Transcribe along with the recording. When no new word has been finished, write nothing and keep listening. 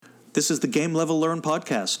This is the Game Level Learn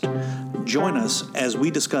podcast. Join us as we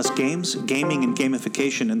discuss games, gaming, and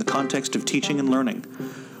gamification in the context of teaching and learning.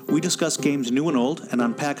 We discuss games new and old and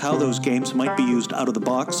unpack how those games might be used out of the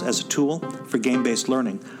box as a tool for game-based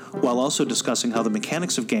learning, while also discussing how the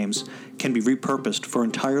mechanics of games can be repurposed for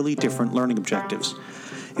entirely different learning objectives.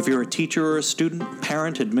 If you're a teacher or a student,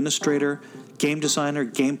 parent, administrator, game designer,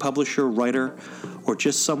 game publisher, writer, or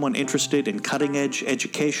just someone interested in cutting-edge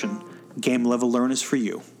education, Game Level Learn is for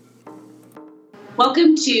you.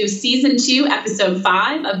 Welcome to Season 2, Episode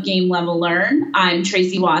 5 of Game Level Learn. I'm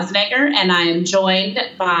Tracy Wasnegger, and I am joined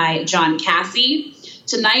by John Cassie.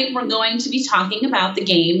 Tonight, we're going to be talking about the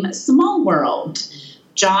game Small World.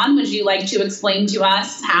 John, would you like to explain to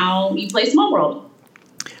us how you play Small World?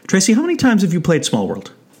 Tracy, how many times have you played Small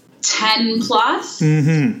World? 10 plus, I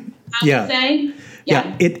would say.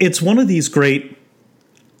 Yeah, it's one of these great,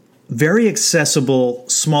 very accessible,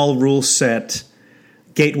 small rule set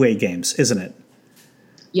gateway games, isn't it?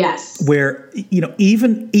 Yes. Where,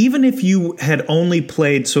 even if you had only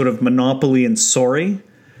played sort of Monopoly and Sorry,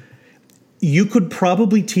 you could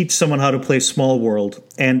probably teach someone how to play Small World.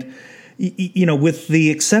 And, with the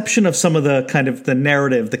exception of some of the kind of the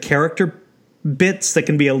narrative, the character bits that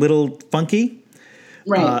can be a little funky,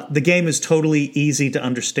 right. The game is totally easy to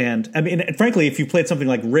understand. I mean, frankly, if you played something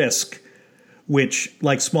like Risk, which,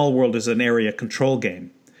 like Small World, is an area control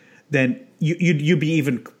game, then it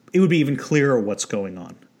would be even clearer what's going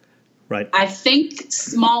on, right? I think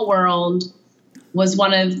Small World was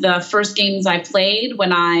one of the first games I played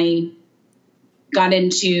when I got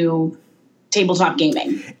into tabletop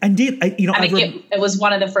gaming. Indeed, it was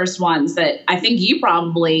one of the first ones that I think you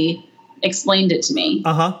probably explained it to me.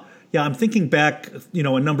 Yeah, I'm thinking back,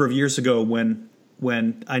 a number of years ago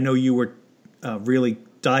when I know you were really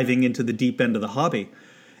diving into the deep end of the hobby,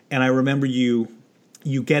 and I remember you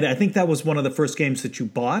get it. I think that was one of the first games that you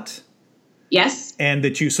bought. Yes. And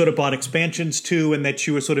that you sort of bought expansions to, and that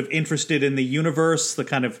you were sort of interested in the universe, the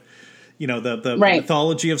kind of, the right.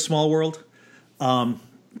 mythology of Small World,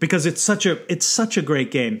 because it's such a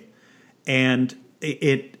great game, and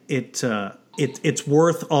it's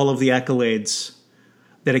worth all of the accolades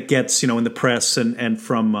that it gets, in the press and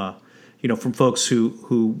from from folks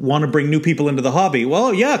who want to bring new people into the hobby.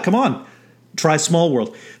 Well, yeah, come on. Try Small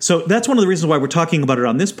World. So that's one of the reasons why we're talking about it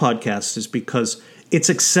on this podcast, is because it's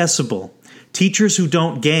accessible. Teachers who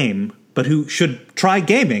don't game, but who should try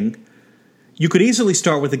gaming, you could easily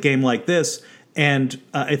start with a game like this. And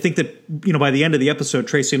I think that, by the end of the episode,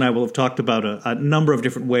 Tracy and I will have talked about a number of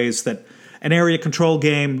different ways that an area control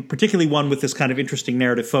game, particularly one with this kind of interesting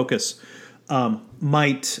narrative focus,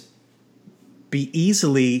 might be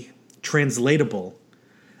easily translatable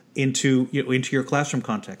into your classroom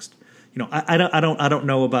context. I don't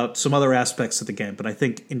know about some other aspects of the game, but I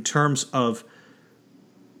think in terms of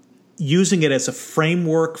using it as a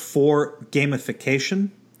framework for gamification,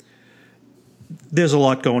 there's a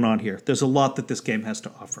lot going on here. There's a lot that this game has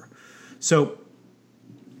to offer. So,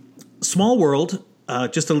 Small World,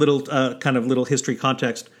 just a little kind of little history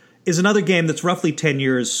context, is another game that's roughly 10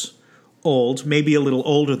 years old, maybe a little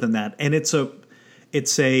older than that, and it's a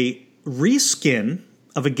reskin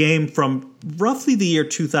of a game from roughly the year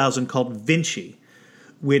 2000 called Vinci,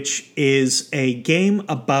 which is a game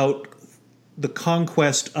about the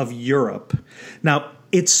conquest of Europe. Now,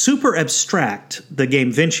 it's super abstract. The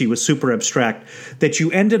game Vinci was super abstract, that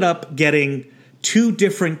you ended up getting two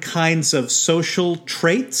different kinds of social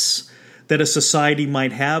traits that a society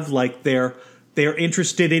might have, like they're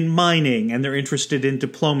interested in mining and they're interested in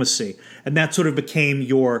diplomacy. And that sort of became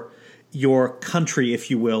your country,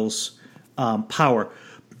 if you will's, power.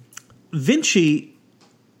 Vinci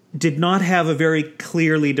did not have a very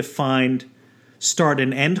clearly defined start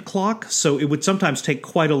and end clock, so it would sometimes take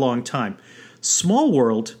quite a long time. Small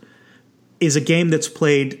World is a game that's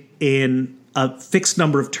played in a fixed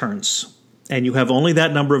number of turns, and you have only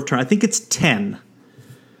that number of turns. I think it's 10.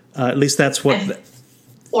 At least that's what...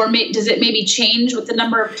 Does it maybe change with the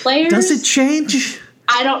number of players? Does it change?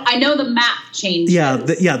 I know the map changes. Yeah,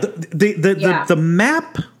 the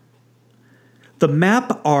map... The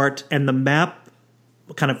map art and the map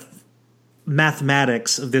kind of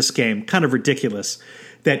mathematics of this game, kind of ridiculous.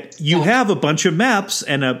 That you have a bunch of maps,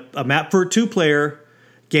 and a map for a 2-player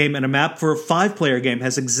game and a map for a 5-player game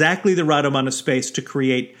has exactly the right amount of space to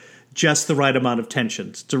create just the right amount of tension.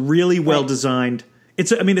 It's a really well designed.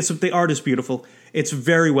 The art is beautiful. It's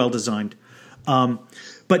very well designed.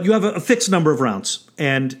 But you have a fixed number of rounds,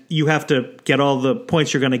 and you have to get all the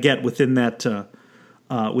points you're going to get within that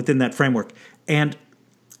framework. And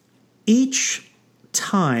each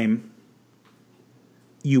time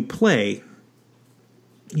you play,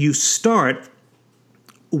 you start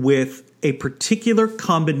with a particular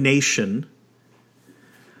combination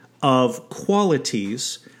of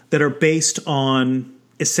qualities that are based on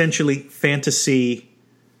essentially fantasy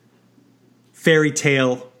fairy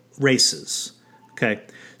tale races. Okay,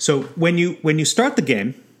 so when you start the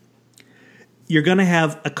game, you're going to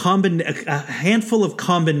have a handful of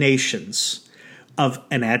combinations of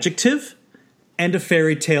an adjective and a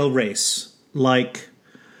fairy tale race, like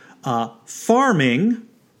farming,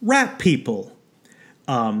 rat people,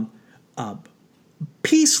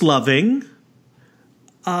 peace-loving,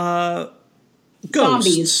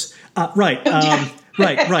 ghosts. Right.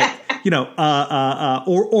 Right.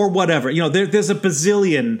 Or whatever. There's a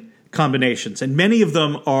bazillion combinations, and many of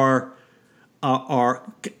them are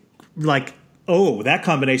like, oh, that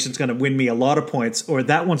combination's going to win me a lot of points, or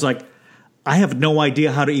that one's like, I have no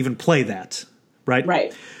idea how to even play that. Right.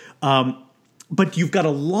 Right. But you've got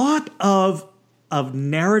a lot of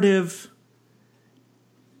narrative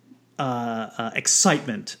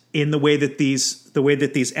excitement in the way that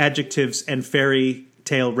these adjectives and fairy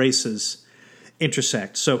tale races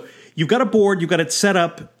intersect. So you've got a board, you've got it set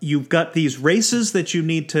up, you've got these races that you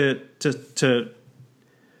need to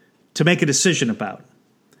make a decision about.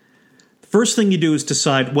 The first thing you do is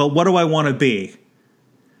decide, well, what do I want to be?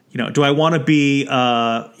 Do I want to be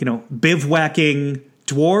bivouacking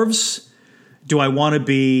dwarves? Do I want to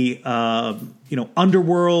be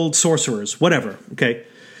underworld sorcerers? Whatever. Okay.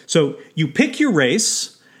 So you pick your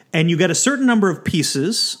race, and you get a certain number of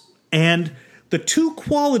pieces, and the two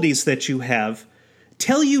qualities that you have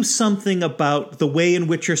tell you something about the way in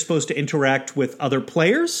which you're supposed to interact with other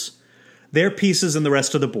players, their pieces, and the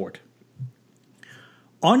rest of the board.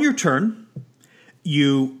 On your turn,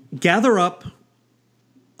 you gather up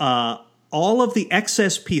all of the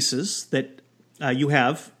excess pieces that you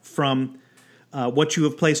have from what you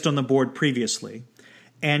have placed on the board previously,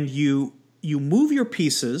 and you move your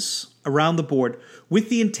pieces around the board with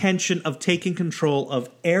the intention of taking control of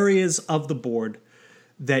areas of the board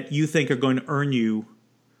that you think are going to earn you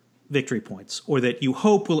victory points, or that you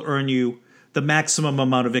hope will earn you the maximum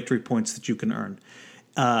amount of victory points that you can earn.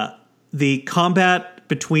 The combat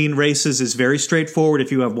between races is very straightforward.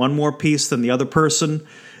 If you have one more piece than the other person,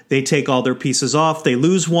 they take all their pieces off, they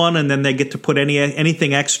lose one, and then they get to put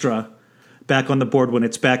anything extra back on the board when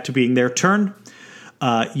it's back to being their turn.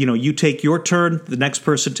 You take your turn, the next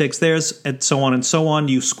person takes theirs, and so on and so on.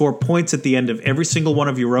 You score points at the end of every single one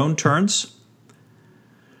of your own turns.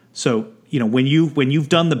 So, when you've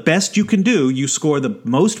done the best you can do, you score the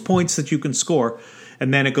most points that you can score,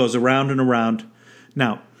 and then it goes around and around.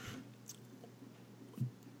 Now,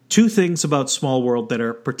 two things about Small World that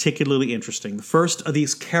are particularly interesting. The first are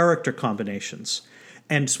these character combinations.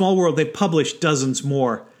 And Small World, they published dozens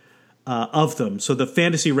more of them. So the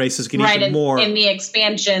fantasy races get even more. In the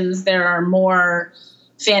expansions, there are more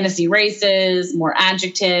fantasy races, more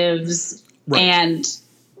adjectives. Right. And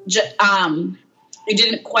we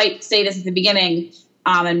didn't quite say this at the beginning.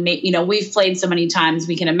 And we've played so many times,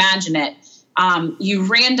 we can imagine it. You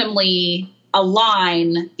randomly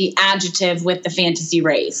align the adjective with the fantasy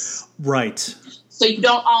race. Right. So you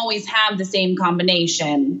don't always have the same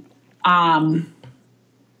combination.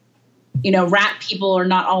 Rat people are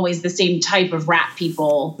not always the same type of rat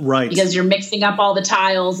people. Right. Because you're mixing up all the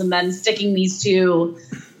tiles and then sticking these two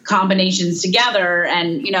combinations together.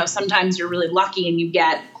 And, sometimes you're really lucky and you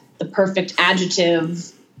get the perfect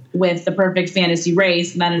adjective with the perfect fantasy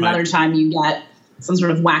race. And then another time you get some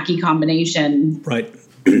sort of wacky combination. Right.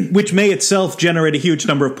 Which may itself generate a huge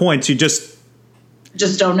number of points. You just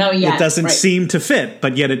don't know yet. It doesn't seem to fit,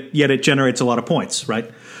 but yet it generates a lot of points,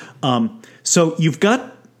 right? So you've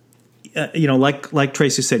got, like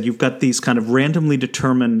Tracy said, you've got these kind of randomly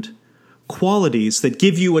determined qualities that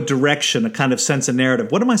give you a direction, a kind of sense of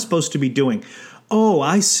narrative. What am I supposed to be doing? Oh,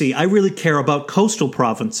 I see. I really care about coastal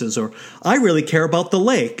provinces, or I really care about the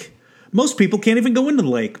lake. Most people can't even go into the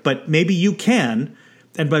lake, but maybe you can.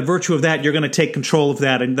 And by virtue of that, you're going to take control of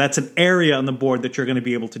that. And that's an area on the board that you're going to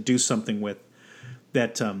be able to do something with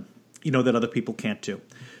that, that other people can't do.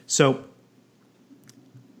 So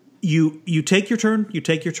you take your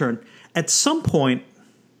turn, At some point,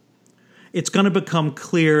 it's going to become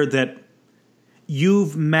clear that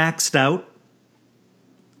you've maxed out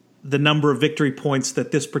the number of victory points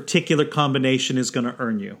that this particular combination is going to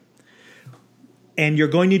earn you. And you're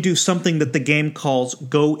going to do something that the game calls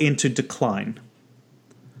go into decline,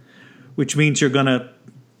 which means you're going to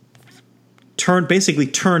turn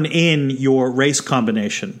in your race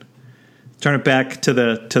combination, turn it back to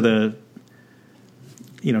the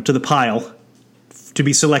pile to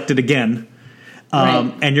be selected again.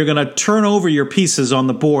 And you're going to turn over your pieces on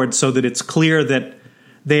the board so that it's clear that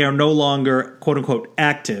they are no longer, quote unquote,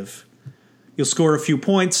 active. You'll score a few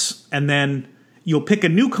points, and then you'll pick a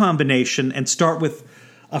new combination and start with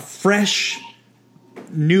a fresh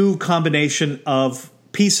new combination of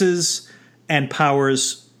pieces and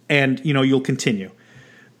powers, and you'll continue.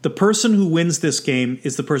 The person who wins this game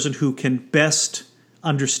is the person who can best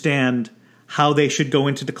understand how they should go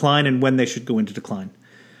into decline and when they should go into decline.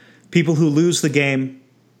 People who lose the game,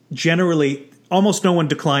 generally, almost no one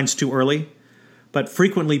declines too early, but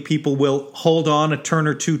frequently people will hold on a turn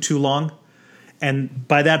or two too long, and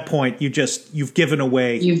by that point, you've given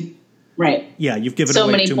away. You've given so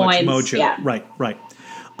away many too points, much mojo. yeah. Right.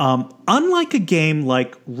 Unlike a game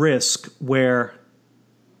like Risk, where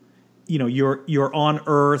you're on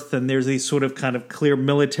Earth and there's these sort of kind of clear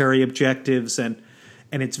military objectives, and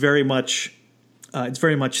it's very much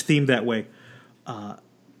themed that way.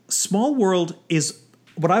 Small World is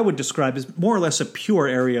what I would describe as more or less a pure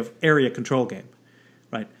area control game,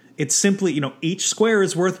 right? It's simply, each square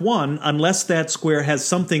is worth 1 unless that square has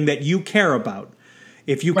something that you care about.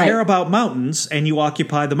 If you care about mountains and you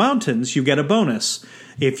occupy the mountains, you get a bonus.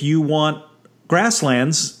 If you want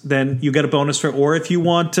grasslands, then you get a bonus or if you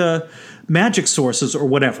want magic sources or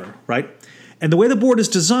whatever, right? And the way the board is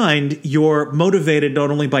designed, you're motivated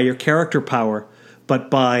not only by your character power,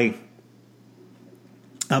 but by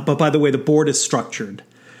the way the board is structured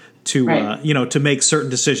to make certain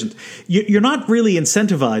decisions. You're not really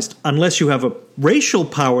incentivized unless you have a racial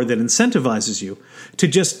power that incentivizes you to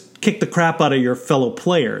just kick the crap out of your fellow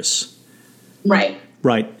players. Right.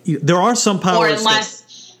 There are some powers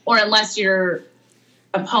or unless your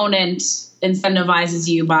opponent incentivizes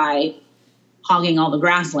you by hogging all the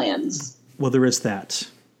grasslands. Well, there is that.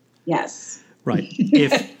 Yes. Right.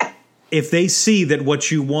 If they see that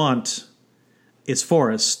what you want is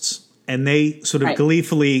forests, and they sort of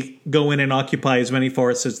gleefully go in and occupy as many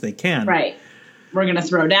forests as they can. Right. We're going to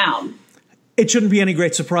throw down. It shouldn't be any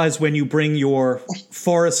great surprise when you bring your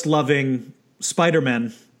forest-loving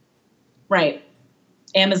Spider-Men. Right.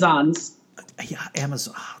 Amazons. Yeah,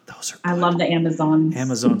 Amazon. Oh, those are good. I love the Amazons.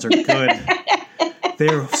 Amazons are good.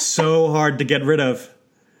 They're so hard to get rid of.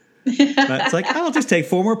 But it's like, I'll just take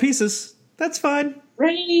 4 more pieces. That's fine.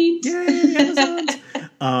 Right. Yay, Amazons.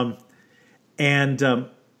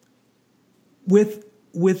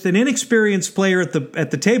 With an inexperienced player at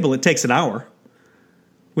the table, it takes an hour.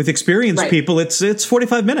 With experienced people, it's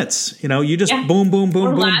 45 minutes. You just boom, boom,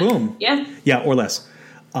 boom, boom, boom. Yeah, or less.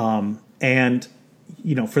 And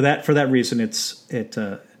for that reason, it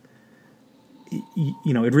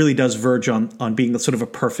really does verge on being sort of a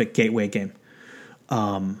perfect gateway game.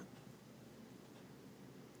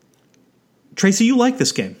 Tracy, you like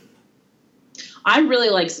this game? I really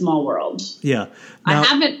like Small World. Yeah. Now,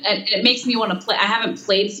 it makes me want to play. I haven't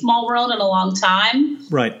played Small World in a long time.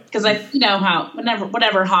 Right. Because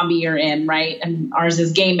whatever hobby you're in, right? And ours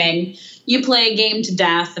is gaming. You play a game to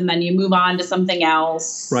death and then you move on to something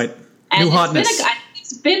else. Right. And New hotness.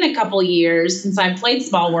 It's been a couple years since I've played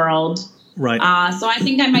Small World. Right. So I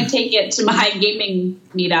think I might take it to my gaming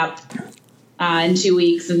meetup in 2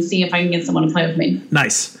 weeks and see if I can get someone to play with me.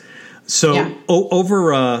 Nice. So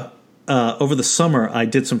over the summer, I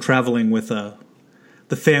did some traveling with the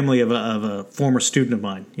family of a former student of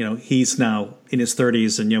mine. He's now in his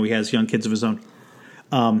 30s, and he has young kids of his own.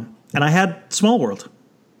 And I had Small World,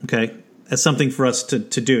 as something for us to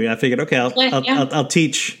do. I figured, I'll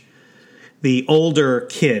teach the older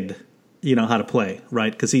kid, how to play,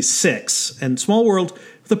 right? Because he's 6, and Small World,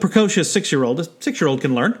 the precocious 6-year-old, a 6-year-old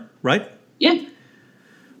can learn, right? Yeah.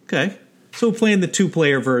 Okay. So we're playing the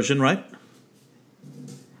 2-player version, right?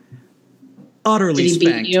 Utterly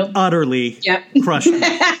spanked, utterly crushed me.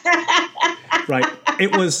 Right.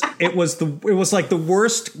 It was like the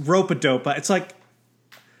worst rope-a-dope.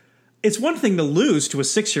 It's one thing to lose to a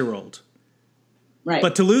 6-year-old. Right.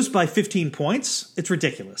 But to lose by 15 points, it's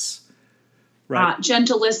ridiculous. Right.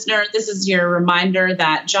 Gentle listener, this is your reminder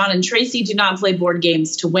that John and Tracy do not play board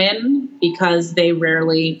games to win because they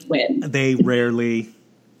rarely win. They rarely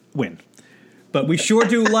win. But we sure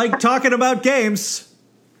do like talking about games.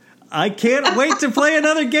 I can't wait to play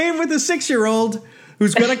another game with a 6-year-old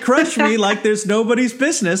who's going to crush me like there's nobody's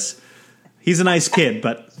business. He's a nice kid,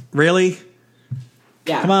 but really?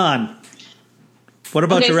 Yeah. Come on. What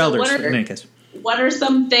about your elders, in any case? What are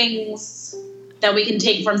some things that we can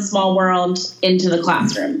take from Small World into the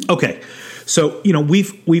classroom? Okay. So,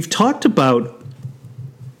 we've talked about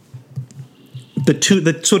the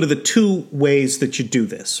two ways that you do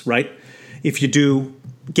this, right? If you do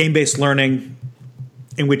game-based learning,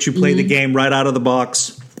 in which you play the game right out of the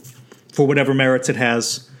box for whatever merits it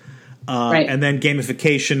has. And then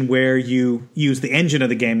gamification, where you use the engine of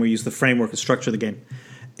the game, where you use the framework and structure of the game.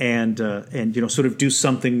 and sort of do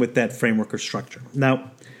something with that framework or structure.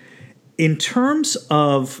 Now, in terms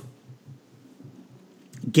of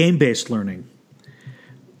game-based learning,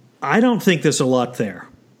 I don't think there's a lot there.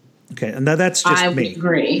 Okay, and that's just me. I would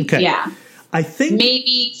agree. Okay. Yeah. I think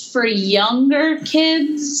maybe for younger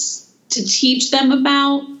kids to teach them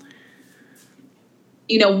about,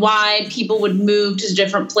 why people would move to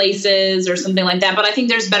different places or something like that. But I think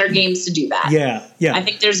there's better games to do that. Yeah. I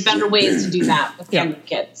think there's better ways to do that with younger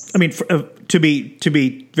kids. I mean, to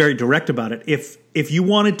be very direct about it, if you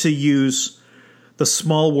wanted to use the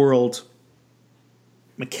small world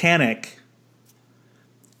mechanic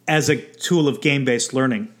as a tool of game-based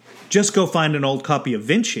learning, just go find an old copy of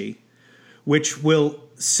Vinci, which will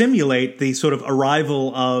simulate the sort of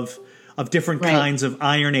arrival of different kinds of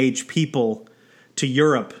Iron Age people to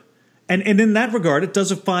Europe. And in that regard, it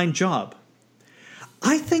does a fine job.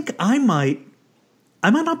 I think I might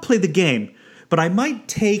not play the game, but I might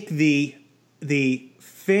take the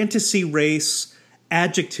fantasy race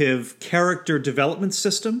adjective character development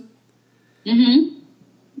system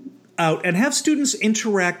out and have students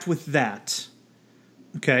interact with that.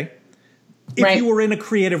 Okay? If you were in a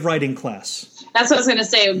creative writing class. That's what I was going to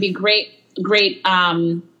say. It would be great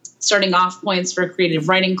starting off points for a creative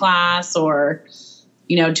writing class, or,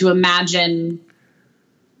 to imagine,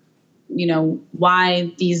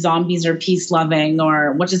 why these zombies are peace-loving,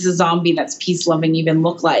 or what does a zombie that's peace-loving even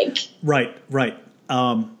look like? Right.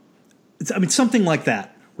 Something like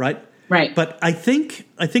that, right? Right. But I think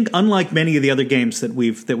unlike many of the other games that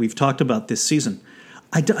we've talked about this season,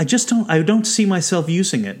 I don't see myself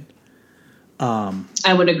using it.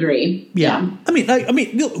 I would agree. Yeah. I mean,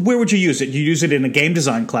 where would you use it? You use it in a game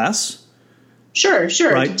design class. Sure.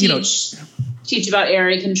 Right? To teach about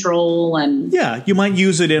area control and. Yeah, you might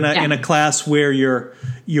use it in a class where you're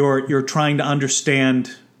trying to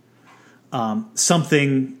understand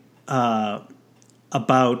something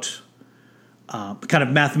about kind of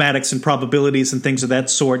mathematics and probabilities and things of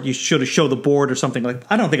that sort. You should show the board or something like.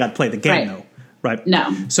 I don't think I'd play the game though. Right.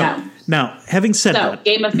 No. So now, having said that,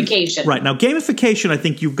 gamification. Right now, gamification. I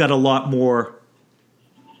think you've got a lot more.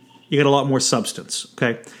 You got a lot more substance.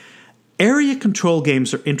 Okay, area control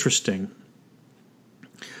games are interesting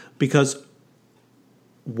because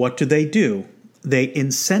what do? They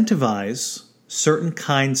incentivize certain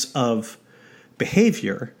kinds of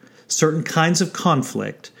behavior, certain kinds of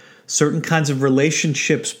conflict, certain kinds of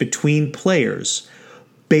relationships between players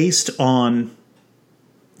based on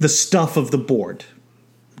the stuff of the board.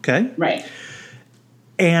 Okay? Right.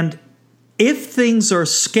 And if things are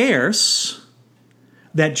scarce,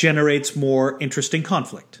 that generates more interesting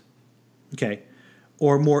conflict. Okay?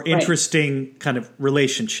 Or more interesting kind of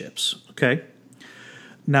relationships. Okay?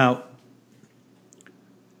 Now,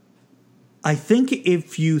 I think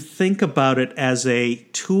if you think about it as a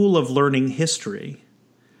tool of learning history,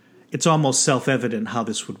 it's almost self-evident how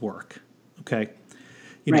this would work. Okay?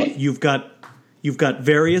 You've got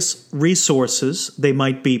various resources. They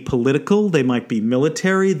might be political. They might be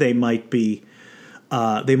military. They might be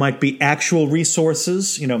actual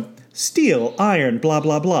resources. Steel, iron, blah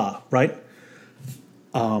blah blah. Right.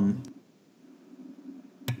 But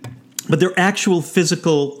they're actual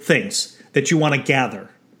physical things that you want to gather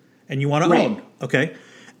and you want to own. Okay.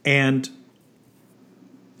 And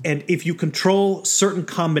if you control certain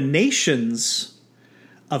combinations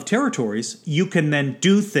of territories, you can then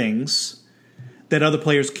do things that other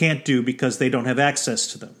players can't do because they don't have access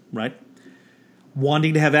to them, right?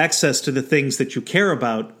 Wanting to have access to the things that you care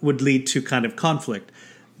about would lead to kind of conflict.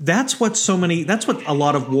 That's what a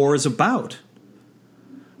lot of war is about,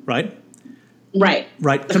 right? Right.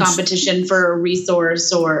 The competition for a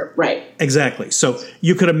resource or. Exactly. So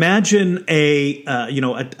you could imagine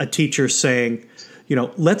a teacher saying,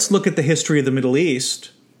 let's look at the history of the Middle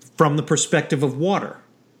East from the perspective of water.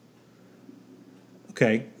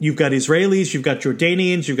 Okay, you've got Israelis, you've got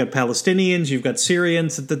Jordanians, you've got Palestinians, you've got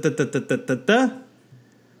Syrians,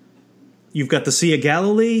 you've got the Sea of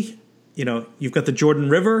Galilee, you've got the Jordan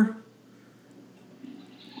River,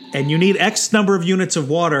 and you need X number of units of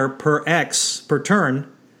water per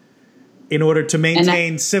turn in order to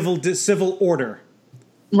maintain civil order.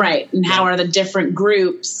 Right, and how are the different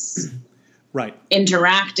groups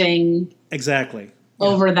interacting? Exactly.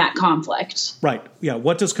 Over that conflict. Right. Yeah.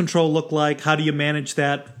 What does control look like? How do you manage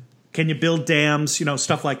that? Can you build dams?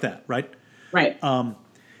 Stuff like that. Right. Right.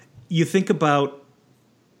 You think about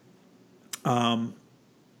in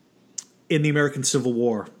the American Civil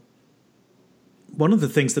War, one of the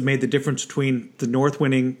things that made the difference between the North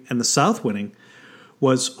winning and the South winning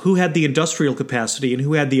was who had the industrial capacity and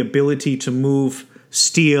who had the ability to move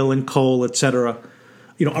steel and coal, et cetera,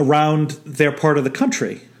 around their part of the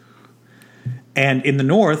country. And in the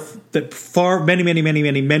north, that far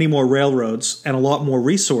many more railroads and a lot more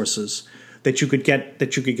resources that you could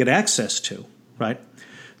get access to, right?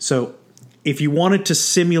 So if you wanted to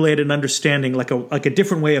simulate an understanding, like a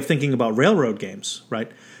different way of thinking about railroad games,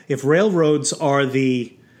 right? If railroads are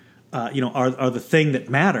the are the thing that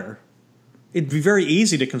matter, it'd be very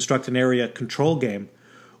easy to construct an area control game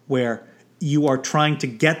where you are trying to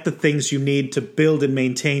get the things you need to build and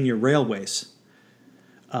maintain your railways.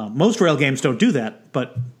 Most rail games don't do that,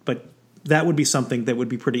 but that would be something that would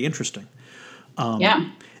be pretty interesting.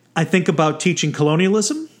 I think about teaching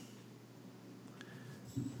colonialism.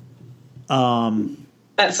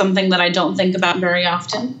 That's something that I don't think about very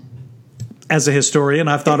often. As a historian,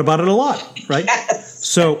 I've thought about it a lot, right? Yes.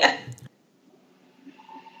 So,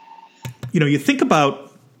 you think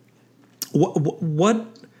about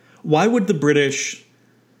why would the British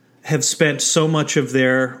have spent so much of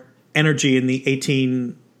their energy in the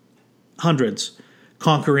 1800s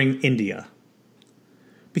conquering India?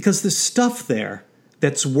 Because there's stuff there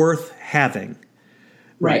that's worth having.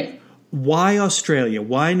 Right. Why Australia?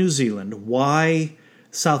 Why New Zealand? Why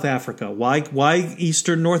South Africa? Why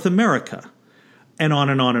Eastern North America? And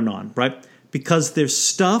on and on and on, right? Because there's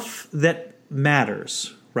stuff that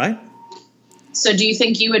matters, right? So do you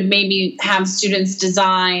think you would maybe have students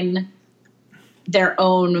design their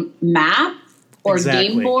own map or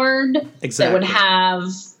game board that would have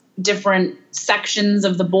different sections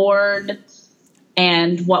of the board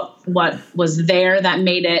and what was there that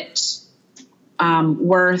made it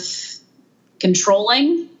worth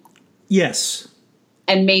controlling? Yes.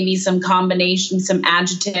 And maybe some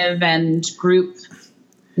adjective and group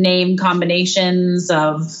name combinations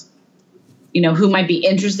of, who might be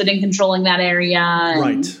interested in controlling that area, and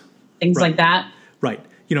right? Things like that. Right.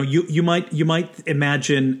 You might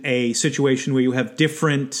imagine a situation where you have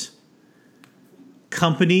different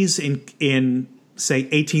companies in say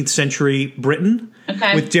 18th century Britain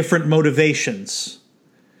with different motivations,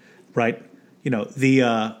 right?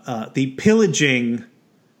 The pillaging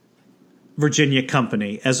Virginia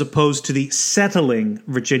Company as opposed to the settling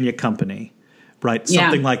Virginia Company, right?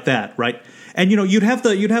 Something like that, right? And you'd have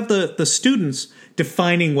the students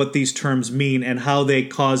defining what these terms mean and how they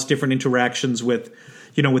cause different interactions with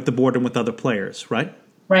the board and with other players, right?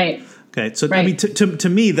 Right. Okay. So I mean, to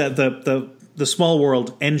me, the Small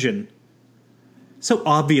World engine so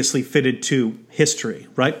obviously fitted to history,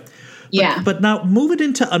 right? But now move it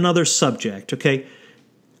into another subject. Okay.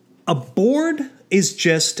 A board is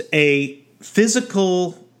just a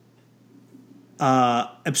physical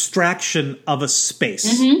abstraction of a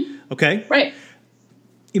space. Mm-hmm. Okay? Right.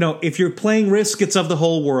 If you're playing Risk, it's of the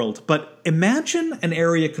whole world. But imagine an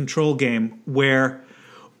area control game where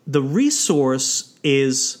the resource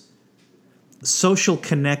is social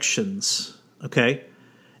connections, okay?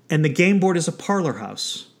 And the game board is a parlor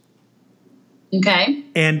house. Okay.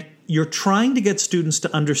 And you're trying to get students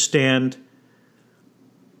to understand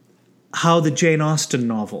how the Jane Austen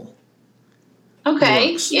novel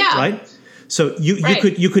works, right? So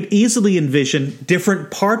you could easily envision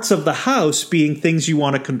different parts of the house being things you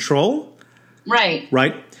want to control. Right.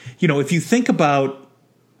 Right? If you think about...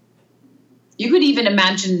 You could even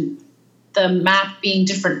imagine the map being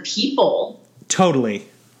different people. Totally.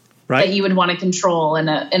 Right? That you would want to control in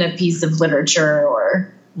a piece of literature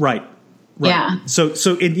or... Right. Yeah. So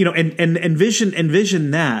and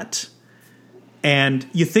envision that, and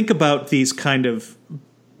you think about these kind of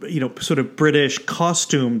sort of British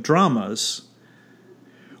costume dramas.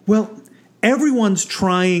 Well, everyone's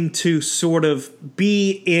trying to sort of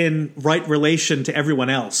be in right relation to everyone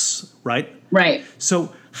else, right? Right.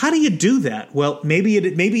 So how do you do that? Well, maybe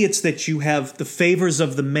it's that you have the favors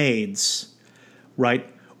of the maids,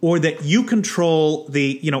 right? Or that you control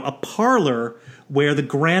a parlor where the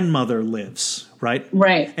grandmother lives, right?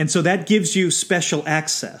 Right. And so that gives you special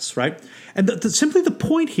access, right? And simply the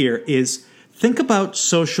point here is think about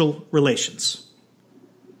social relations.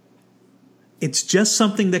 It's just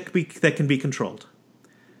something that can be controlled.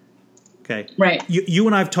 Okay. Right. You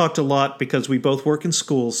and I have talked a lot because we both work in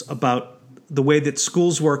schools about the way that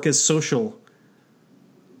schools work as social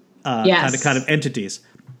kind of entities.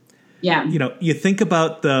 Yeah. You think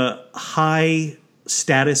about the high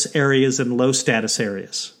status areas and low status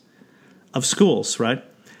areas of schools, right?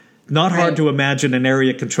 Not hard to imagine an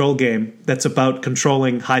area control game that's about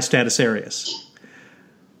controlling high status areas.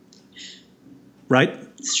 Right?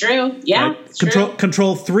 It's true. Yeah. Right? It's true.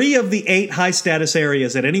 Control 3 of the 8 high status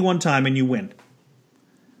areas at any one time and you win.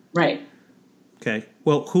 Right. Okay.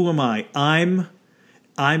 Well, who am I? I'm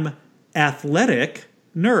athletic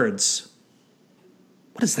nerds.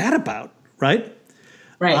 What is that about? Right?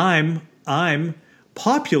 Right. I'm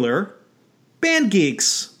popular band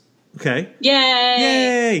geeks. Okay.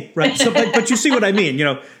 Yay! Right. So, but you see what I mean?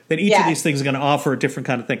 That each of Yeah. these things are going to offer a different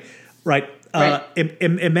kind of thing, right? Right.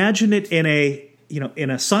 Imagine it in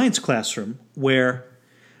a science classroom where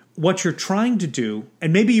what you're trying to do,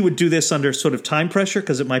 and maybe you would do this under sort of time pressure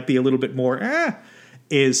because it might be a little bit more,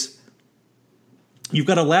 is you've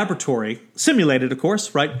got a laboratory, simulated, of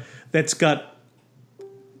course, right? That's got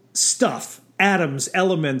stuff, atoms,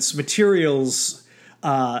 elements, materials,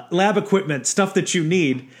 lab equipment, stuff that you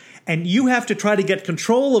need. And you have to try to get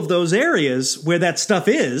control of those areas where that stuff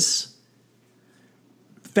is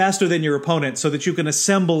faster than your opponent so that you can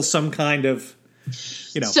assemble some kind of,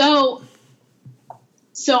 So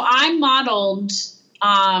I modeled,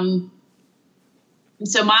 for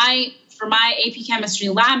my AP Chemistry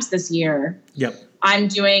labs this year, Yep. I'm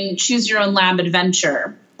doing Choose Your Own Lab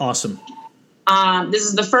Adventure. Awesome. This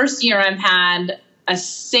is the first year I've had a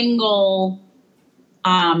single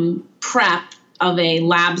prep of a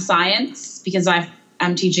lab science because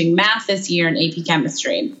I'm teaching math this year in AP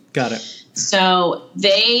Chemistry. Got it. So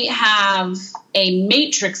they have a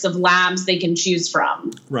matrix of labs they can choose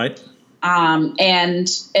from. Right. And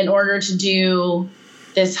in order to do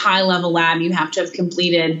this high-level lab, you have to have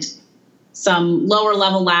completed some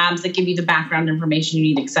lower-level labs that give you the background information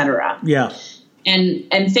you need, et cetera. Yeah.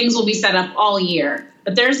 And things will be set up all year.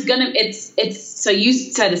 But there's so you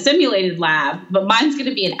said a simulated lab, but mine's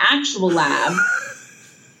gonna be an actual lab.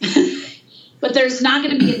 But there's not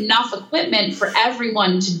gonna be enough equipment for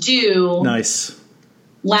everyone to do Nice.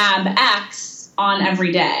 lab X on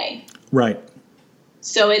every day. Right.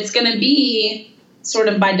 So it's gonna be sort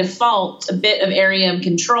of by default a bit of area of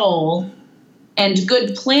control and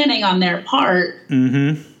good planning on their part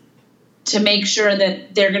to make sure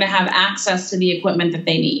that they're gonna have access to the equipment that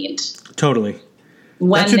they need. Totally.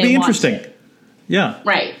 When That should they be want interesting. it. Yeah.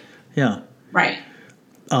 Right. Yeah. Right.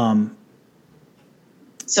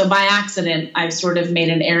 So by accident, I've sort of made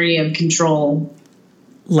an area of control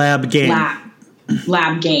Lab game.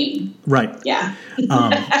 lab game. Right. Yeah.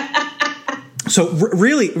 So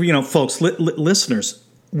really, folks, listeners,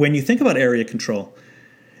 when you think about area control,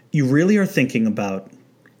 you really are thinking about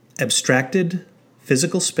abstracted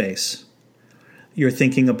physical space. You're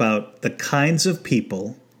thinking about the kinds of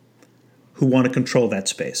people who want to control that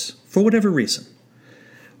space for whatever reason.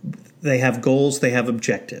 They have goals, they have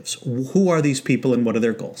objectives. Who are these people and what are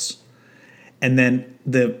their goals? And then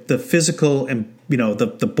the physical and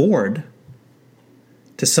the board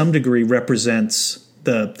to some degree represents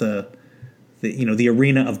the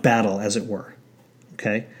arena of battle, as it were.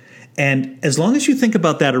 Okay? And as long as you think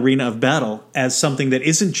about that arena of battle as something that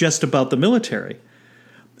isn't just about the military,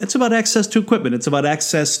 it's about access to equipment, it's about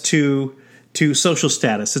access to social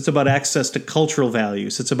status, it's about access to cultural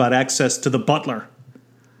values, it's about access to the butler.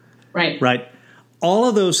 Right. Right? All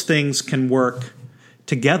of those things can work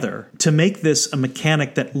together to make this a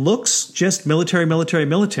mechanic that looks just military,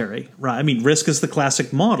 right? I mean, Risk is the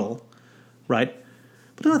classic model, right?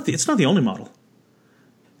 But it's not the only model.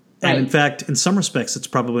 And in fact, in some respects, it's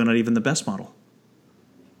probably not even the best model.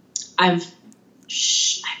 I've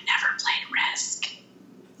never played Risk.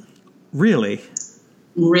 Really?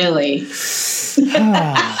 Really?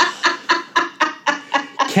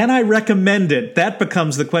 Can I recommend it? That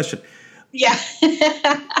becomes the question. Yeah.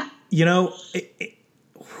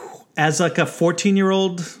 As like a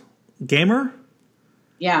 14-year-old gamer,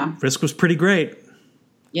 Yeah. Risk was pretty great.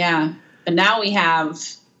 Yeah. But now we have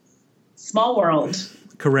Small World.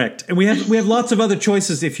 Correct. And we have lots of other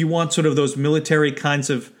choices if you want sort of those military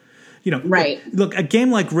kinds of, Right. Look, a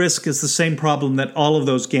game like Risk is the same problem that all of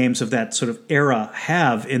those games of that sort of era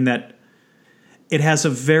have, in that it has a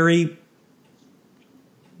very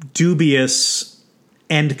dubious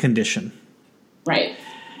end condition. Right.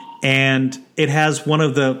 And it has one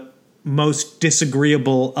of the most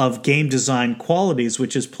disagreeable of game design qualities,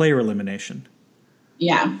 which is player elimination.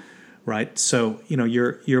 Yeah. Right? So,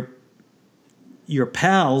 your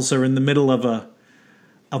pals are in the middle of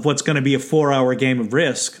what's going to be a 4-hour game of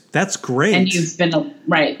Risk. That's great. And you've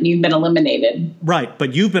been eliminated. Right,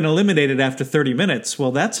 but you've been eliminated after 30 minutes.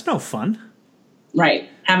 Well, that's no fun. Right.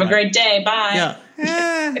 Have a great day. Bye.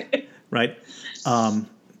 Yeah. Right.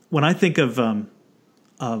 When I think of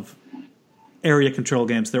area control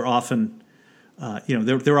games, they're often,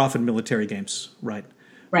 they're often military games, right?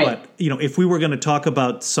 Right. But if we were going to talk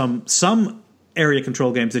about some area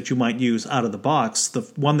control games that you might use out of the box, the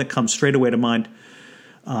one that comes straight away to mind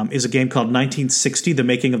is a game called 1960: The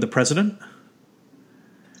Making of the President.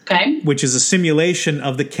 Okay. Which is a simulation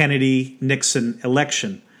of the Kennedy-Nixon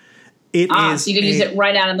election. So you can use it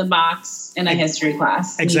right out of the box in a history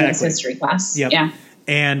class. Exactly. US history class. Yep. Yeah.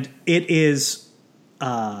 And it is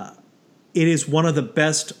it is one of the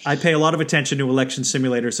best. I pay a lot of attention to election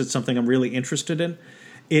simulators. It's something I'm really interested in.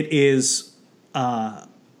 It is,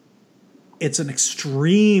 it's an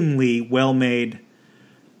extremely well-made,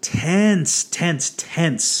 tense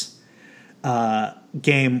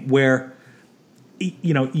game where,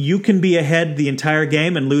 you can be ahead the entire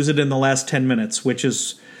game and lose it in the last 10 minutes, which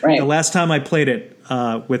is the last time I played it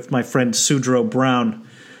with my friend Sudro Brown.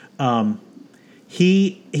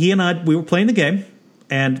 He and I, we were playing the game,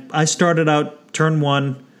 and I started out turn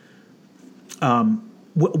one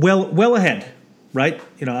well ahead, right?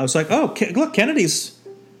 I was like, oh, look, Kennedy's,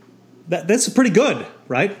 that's pretty good,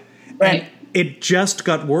 right? Right. And it just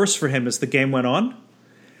got worse for him as the game went on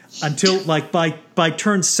until, like, by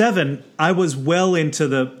turn 7, I was well into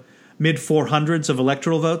the mid 400s of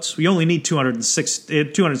electoral votes. We only need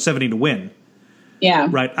 270 to win. Yeah.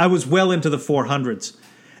 Right. I was well into the 400s.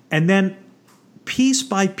 And then piece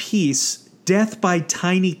by piece, death by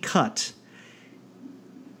tiny cut,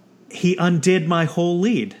 he undid my whole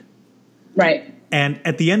lead. Right. And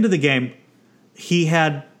at the end of the game, he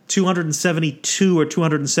had 272 or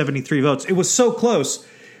 273 votes. It was so close.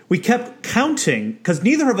 We kept counting because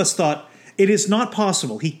neither of us thought it is not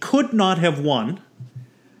possible. He could not have won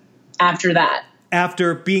after that.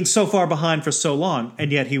 After being so far behind for so long.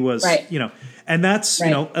 And yet he was, and that's,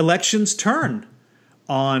 elections turn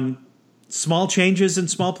on small changes in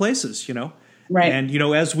small places, Right. And,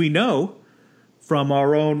 as we know from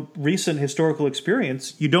our own recent historical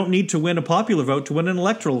experience, you don't need to win a popular vote to win an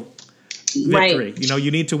electoral victory. Right.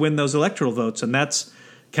 You need to win those electoral votes. And that's,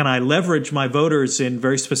 can I leverage my voters in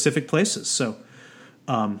very specific places? So,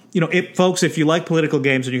 folks, if you like political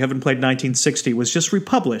games and you haven't played 1960, it was just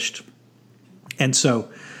republished. And so,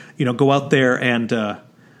 go out there and,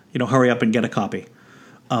 hurry up and get a copy.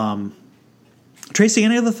 Tracy,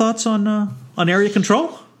 any other thoughts on Area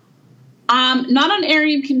Control? Not on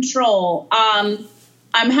Area Control. I'm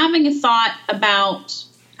having a thought about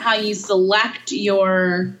how you select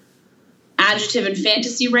your adjective and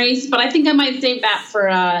fantasy race, but I think I might save that for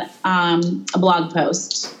a blog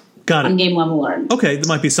post. Got it. On Game Level Learn. Okay, there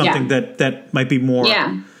might be something that might be more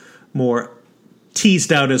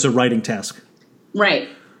teased out as a writing task. Right.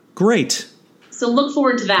 Great. So look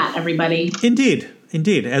forward to that, everybody.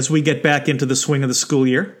 Indeed, as we get back into the swing of the school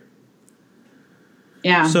year.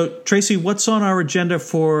 Yeah. So, Tracy, what's on our agenda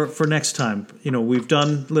for next time? We've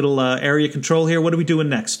done little Area Control here. What are we doing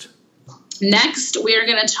next? Next, we're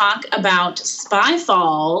going to talk about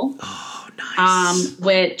Spyfall. Oh, nice.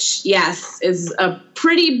 Which, yes, is a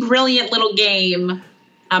pretty brilliant little game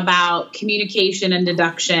about communication and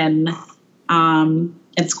deduction.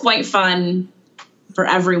 It's quite fun for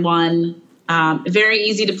everyone. Very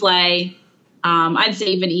easy to play. I'd say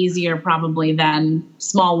even easier probably than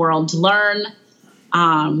Small World to learn.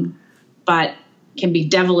 But can be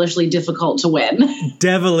devilishly difficult to win.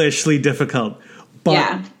 Devilishly difficult.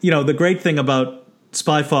 But, the great thing about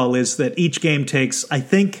Spyfall is that each game takes, I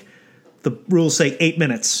think the rules say 8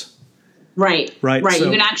 minutes. Right. So,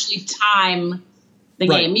 you can actually time the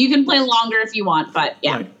game. You can play longer if you want, but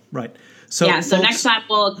yeah. Right. So, so next time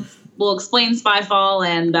we'll explain Spyfall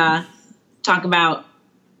and talk about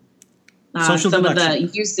some deduction. Of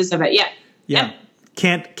the uses of it. Yeah. Yeah.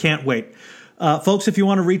 Yep. Can't wait. Folks, if you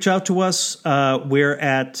want to reach out to us, we're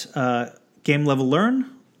at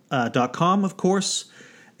GameLevelLearn.com, of course,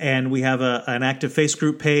 and we have an active face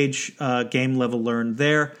group page, Game Level Learn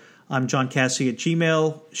there. I'm John Cassie at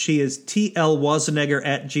Gmail. She is TL Wazenegger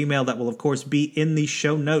at Gmail. That will, of course, be in the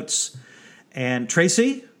show notes. And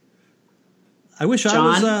Tracy, I wish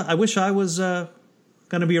I was going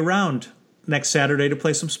to be around next Saturday to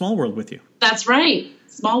play some Small World with you. That's right.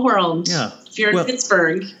 Small World. Yeah. If you're in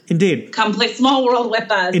Pittsburgh. Indeed. Come play Small World with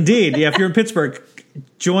us. Indeed. Yeah, if you're in Pittsburgh,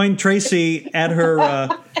 join Tracy at her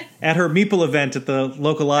Meeple event at the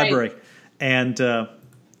local library. Right.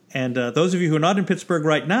 And those of you who are not in Pittsburgh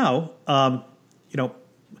right now,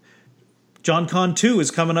 John Con 2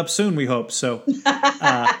 is coming up soon, we hope. So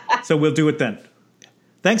so we'll do it then.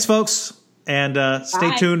 Thanks, folks. And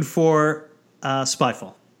stay tuned for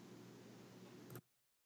Spyfall.